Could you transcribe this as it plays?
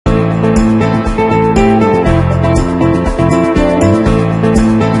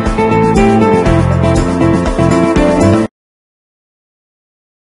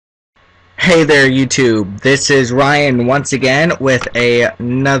Hey there YouTube, this is Ryan once again with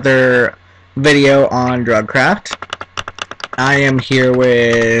another video on Drugcraft. I am here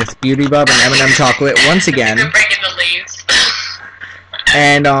with Beauty Bub and M&M Chocolate once again. Breaking the leaves.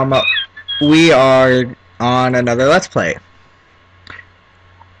 And we are on another Let's Play.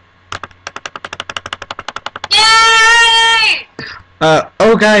 Yay!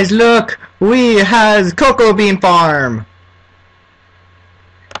 Oh guys, look! We has Cocoa Bean Farm!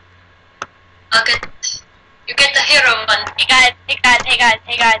 You get the hero one.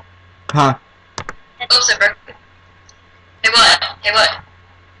 Hey guys. Huh? Oops, I broke it. Hey what?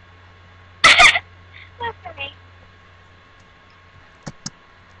 Look for me.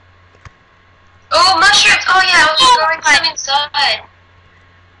 Oh, mushrooms! Oh yeah, I was just growing some inside.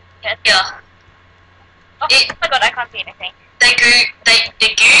 Yes. Yeah. Oh my god, I can't see anything. They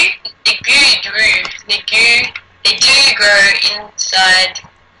do grow inside.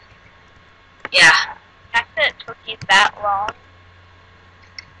 Yeah. The fact that it took you that long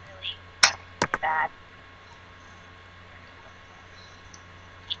really bad.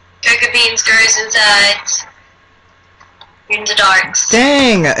 Cocoa beans grows inside. In the darks.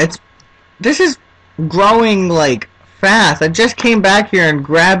 Dang! This is growing like fast. I just came back here and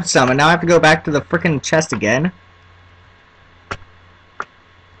grabbed some and now I have to go back to the frickin' chest again.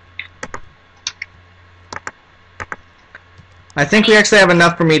 I think we actually have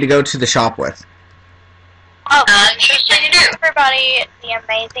enough for me to go to the shop with. Oh, You do. everybody, the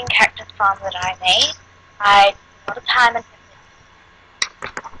amazing cactus farm that I made. I took a lot of time and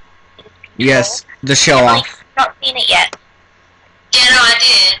Yes, the show off. Not seen it yet. Yeah, no, I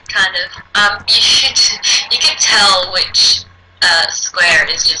did, kind of. You can tell which square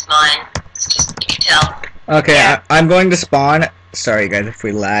is just mine. It's just, you can tell. Okay, Yeah. I'm going to spawn. Sorry guys if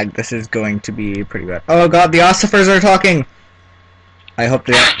we lag, this is going to be pretty bad. Oh god, the ossifers are talking! I hope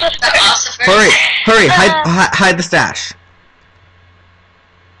they... Hurry! Hurry! Hide the stash.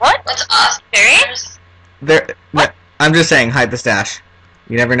 What? What's Oscars? I'm just saying, hide the stash.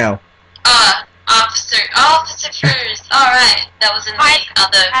 You never know. Officers. Alright, that was in the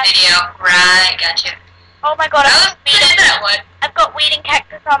other video. Right, gotcha. Oh my god, That was that one. I've got weeding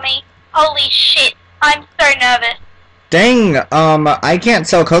cactus on me. Holy shit, I'm so nervous. Dang, I can't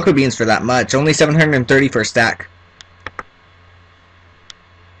sell cocoa beans for that much. Only 730 for a stack.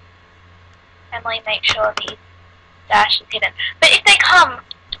 Emily, make sure the stash is hidden. But if they come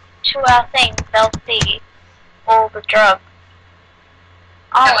to our thing, they'll see all the drugs.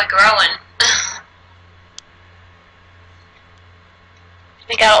 That Oh, we're growing.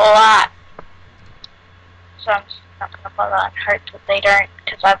 we got a lot. So I'm just not gonna bother and hope that they don't,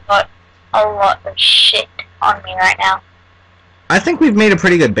 because I've got a lot of shit on me right now. I think we've made a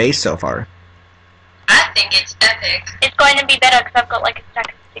pretty good base so far. I think it's epic. It's going to be better because I've got like a stack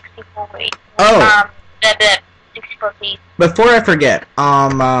of 64 wheat. Oh. 64 seeds. Before I forget,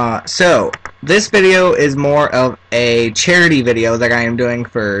 so this video is more of a charity video that I am doing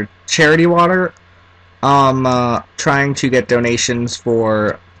for charity water. Trying to get donations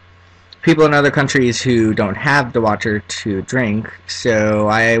for people in other countries who don't have the water to drink. So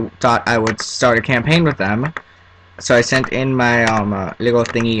I thought I would start a campaign with them. So I sent in my little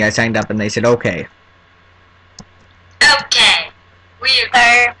thingy. I signed up, and they said okay. Okay. We're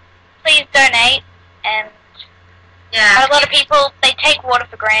So please donate. And yeah. a lot of people, they take water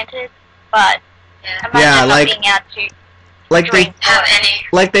for granted, but Yeah. imagine Yeah, not like- being able to Like drink Have water. any?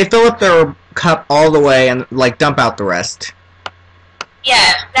 Like they fill up their cup all the way and like dump out the rest.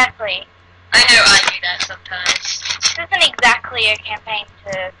 Yeah, exactly. I know I do that sometimes. This isn't exactly a campaign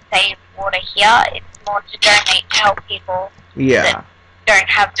to save water here. It's more to donate to help people Yeah. don't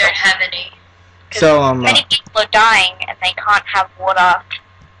have Don't have any. So many people are dying and they can't have water.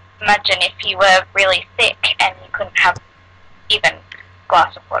 Imagine if you were really sick and you couldn't have even a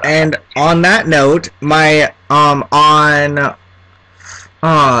glass of water. and on that note, my on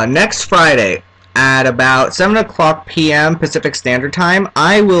next Friday at about 7:00 p.m. Pacific Standard Time,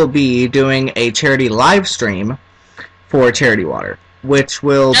 I will be doing a charity live stream for Charity Water, which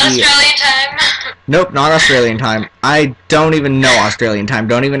will No be Australian time. nope, not Australian time. I don't even know Australian time.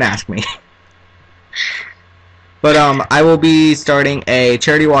 Don't even ask me. But I will be starting a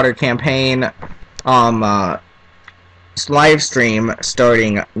charity water campaign live stream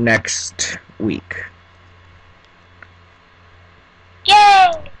starting next week.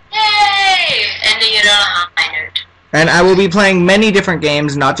 Yay! Yay! And you know how I know. And I will be playing many different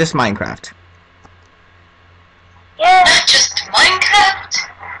games, not just Minecraft. Yay! Not just Minecraft.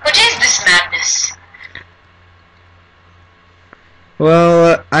 What is this madness?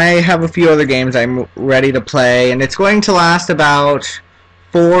 Well, I have a few other games I'm ready to play, and it's going to last about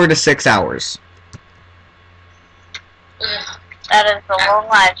 4 to 6 hours. That is a long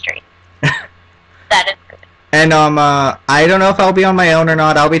live stream. That is good. And I don't know if I'll be on my own or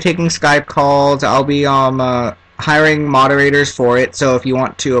not. I'll be taking Skype calls. I'll be hiring moderators for it. So if you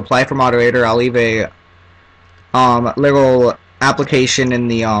want to apply for moderator, I'll leave a little application in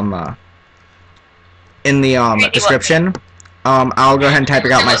the description. I'll go ahead and type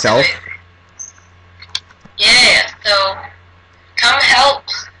it out myself. Yeah, so come help,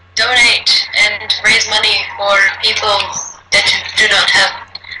 donate, and raise money for people that do not have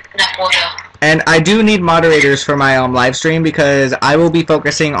enough water. And I do need moderators for my live stream because I will be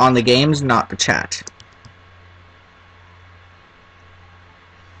focusing on the games, not the chat.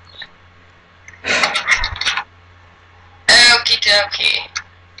 Okie dokie.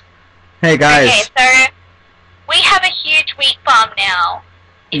 Hey guys. Okay, so we have a huge wheat farm now.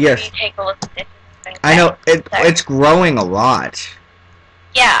 If Yes. you take a look at this. I know it's growing a lot.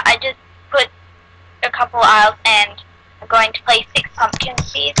 Yeah, I just put a couple aisles and I'm going to place 6 pumpkin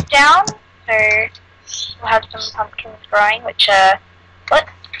seeds down. So we'll have some pumpkins growing, which what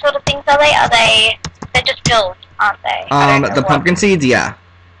sort of things are they? They're just filled, aren't they? The pumpkin seeds, yeah.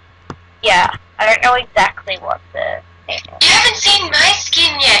 Yeah, I don't know exactly what the thing is. You haven't seen my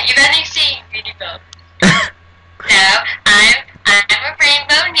skin yet. You've only seen Beauty Bug. No, I'm a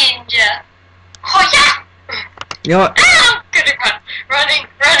rainbow ninja. Oh yeah! You know what? Ow! Good running.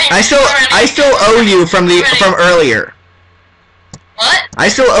 I still owe you from earlier. What? I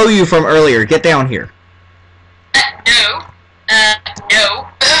still owe you from earlier. Get down here. No. No.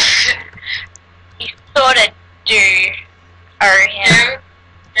 You sort of do owe him.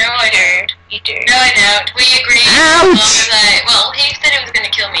 No, I don't. You do. No, I don't. We agreed. Ouch! Well, he said he was going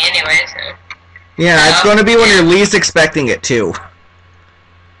to kill me anyway, so. Yeah, it's going to be when you're least expecting it too.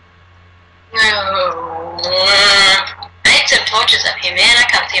 No. I need some torches up here, man. I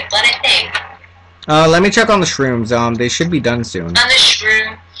can't see a bloody thing. Let me check on the shrooms. They should be done soon. On the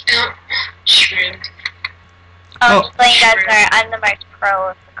shroom. Shroom. Just letting you guys know, I'm the most pro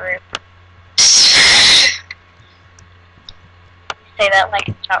of the group. You say that like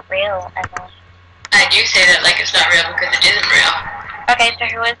it's not real, Emily. I do say that like it's not real because it isn't real. Okay, so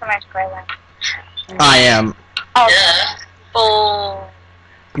who is the most pro then? I am. Oh, Duh. bull.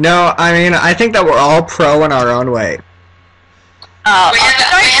 No, I mean, I think that we're all pro in our own way. Oh, We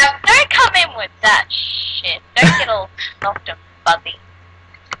have- don't come in with that shit. Don't get all soft and fuzzy.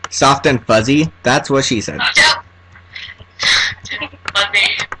 Soft and fuzzy? That's what she said.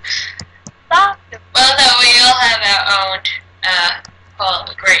 Funny. Soft and Well, no, we all have our own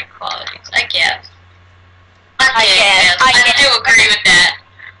great qualities, I guess. I do agree with that.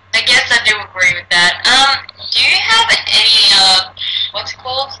 I guess I do agree with that. Do you have any, what's it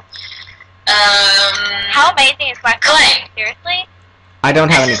called? How amazing is my Clay. Seriously? I don't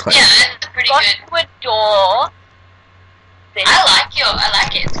have any clay. Yeah, it's pretty Got good. to adore this. I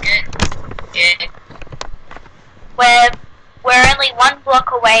like it, it's good. Good. We're only 1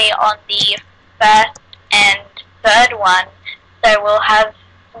 block away on the 1st and 3rd one, so we'll have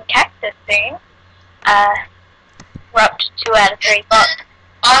some cactus soon. We're up to 2 out of 3 blocks.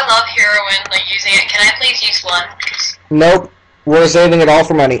 I love heroin, like using it. Can I please use one? Nope. We're saving it all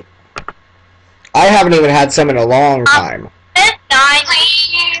for money. I haven't even had some in a long time. There's 9.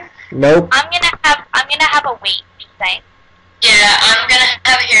 Please. Nope. I'm gonna have a wheat, just saying. Yeah, I'm gonna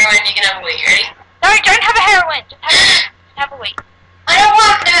have heroin, you can have a weed. Ready? No, don't have a heroin, just have a wheat. I don't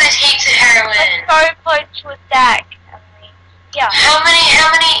want to do this heaps of heroin. Let's so close to a stack. Yeah. How many,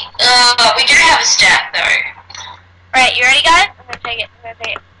 we do have a stack though. Alright, you ready guys? I'm gonna take it.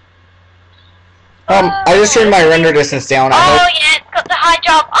 I just turned my render distance down. Oh yeah, it's got the high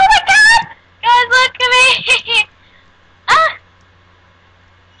jump. Oh my god! Guys, look at me! Ah!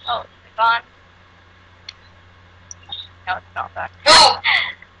 Oh, it's gone. No, it's not back. Oh!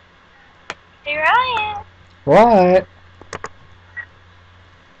 Here I am. What?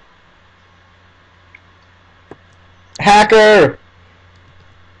 Hacker!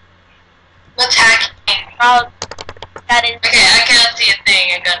 What's hacking? Oh, that is... Okay, I cannot see a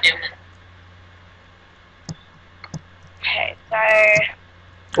thing, I got dimmed. Okay,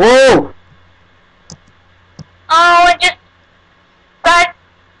 so... Whoa! Oh, and just... Guys,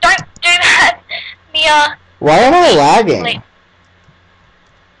 don't do that! Mia... Why am I lagging? Wait.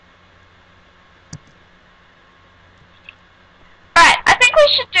 Alright, I think we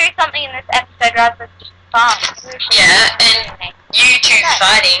should do something in this episode rather than just farm. Yeah, and you two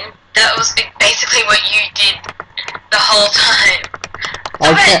fighting, that was basically what you did the whole time.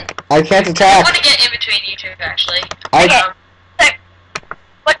 I can't I attack. want to get in between you two, actually. Okay, so,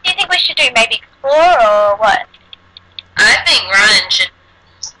 what do you think we should do? Maybe explore or what? I think Ryan should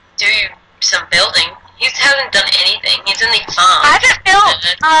do some building. He hasn't done anything. He's only farmed. I haven't built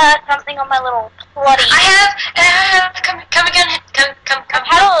something on my little plotty. I have. Come again. Come. I've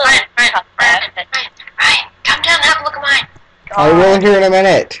had a little Ryan, come down. Have a look at mine. I will here in a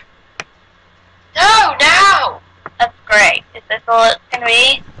minute. No, now. That's great. Is this all it's gonna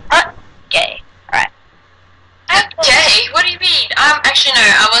be? Gay. Alright. Okay, what do you mean? Actually no,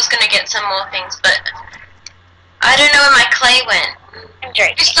 I was gonna get some more things, but I don't know where my clay went. I'm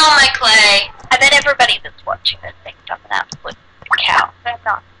joking. Who stole my clay? I bet everybody that's watching this thinks I'm an absolute cow. They're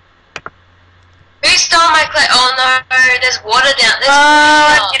not. Who stole my clay? Oh no, there's water down there.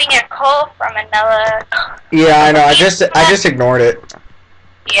 I'm getting a call from another. Yeah, I know. I just ignored it.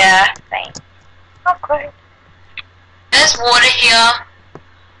 Yeah, same. Oh, good. There's water here.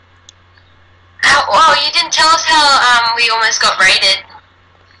 Oh, you didn't tell us how we almost got raided.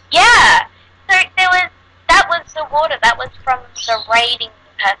 Yeah. So that was the water. That was from the raiding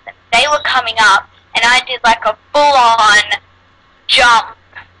person. They were coming up, and I did like a full-on jump,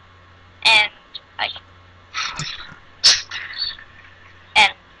 and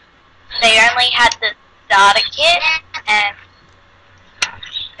they only had the starter kit and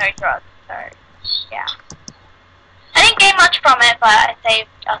no drugs. So yeah, I didn't gain much from it, but I saved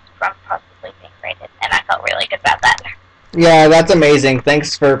us from possibly being raided, and I felt really good about that. Yeah, that's amazing.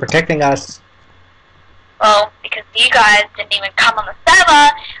 Thanks for protecting us. Well, because you guys didn't even come on the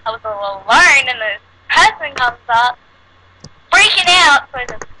server, I was all alone, and this person comes up, freaking out, so I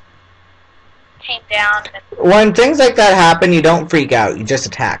just came down. And When things like that happen, you don't freak out. You just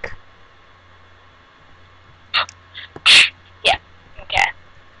attack. yeah, okay.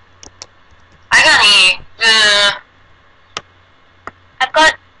 I got any. I've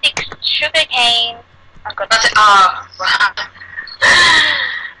got 6 sugar canes. I've got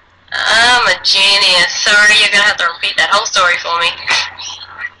I'm a genius. Sorry, you're gonna have to repeat that whole story for me.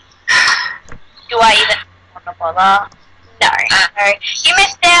 Do I even want to bother? No. Sorry. You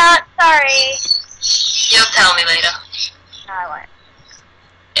missed out. Sorry. You'll tell me later. No, I won't.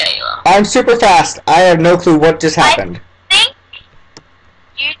 Yeah, you will. I'm super fast. I have no clue what just happened. I think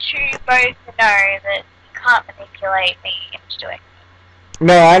you two both know that you can't manipulate me into doing it.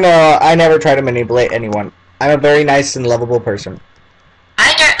 No, I know. I never try to manipulate anyone. I'm a very nice and lovable person.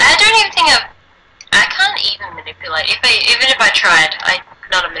 I don't even think I can't even manipulate. Even if I tried, I'm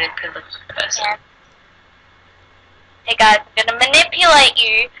not a manipulative person. Yeah. Hey guys, I'm gonna manipulate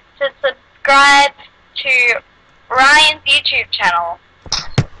you to subscribe to Ryan's YouTube channel.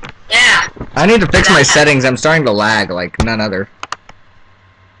 Yeah. I need to fix my settings. I'm starting to lag like none other.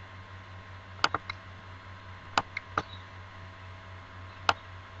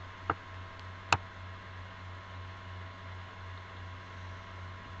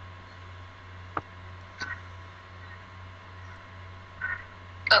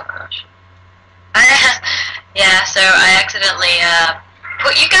 Oh gosh. Yeah, so I accidentally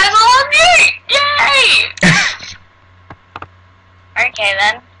put you guys all on mute! Yay! Okay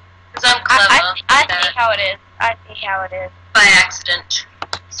then. Because I'm clever. I see how it is. I see how it is. By accident.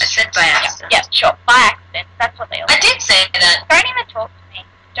 I said by accident. Yeah, sure. By accident. That's what they all I did say that. Don't even talk to me.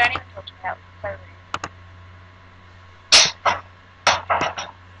 Don't even talk to me. That was so rude.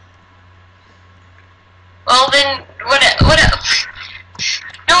 Well then, what else?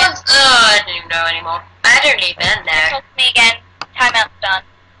 No one's, I don't even know anymore. I don't even know. Talk to me again. Timeout's done.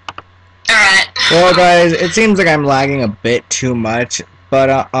 Alright. Well, guys, it seems like I'm lagging a bit too much,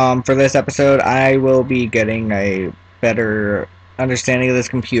 but for this episode, I will be getting a better understanding of this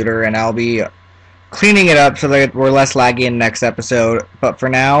computer, and I'll be cleaning it up so that we're less laggy in the next episode. But for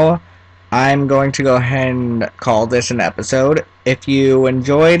now, I'm going to go ahead and call this an episode. If you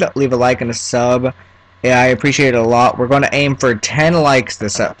enjoyed, leave a like and a sub. Yeah, I appreciate it a lot. We're going to aim for 10 likes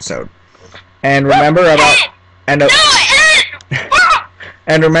this episode. And remember about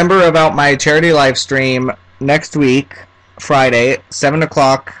and remember about my charity live stream next week, Friday, 7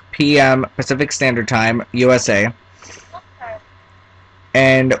 o'clock p.m. Pacific Standard Time, USA.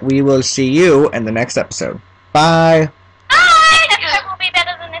 And we will see you in the next episode. Bye.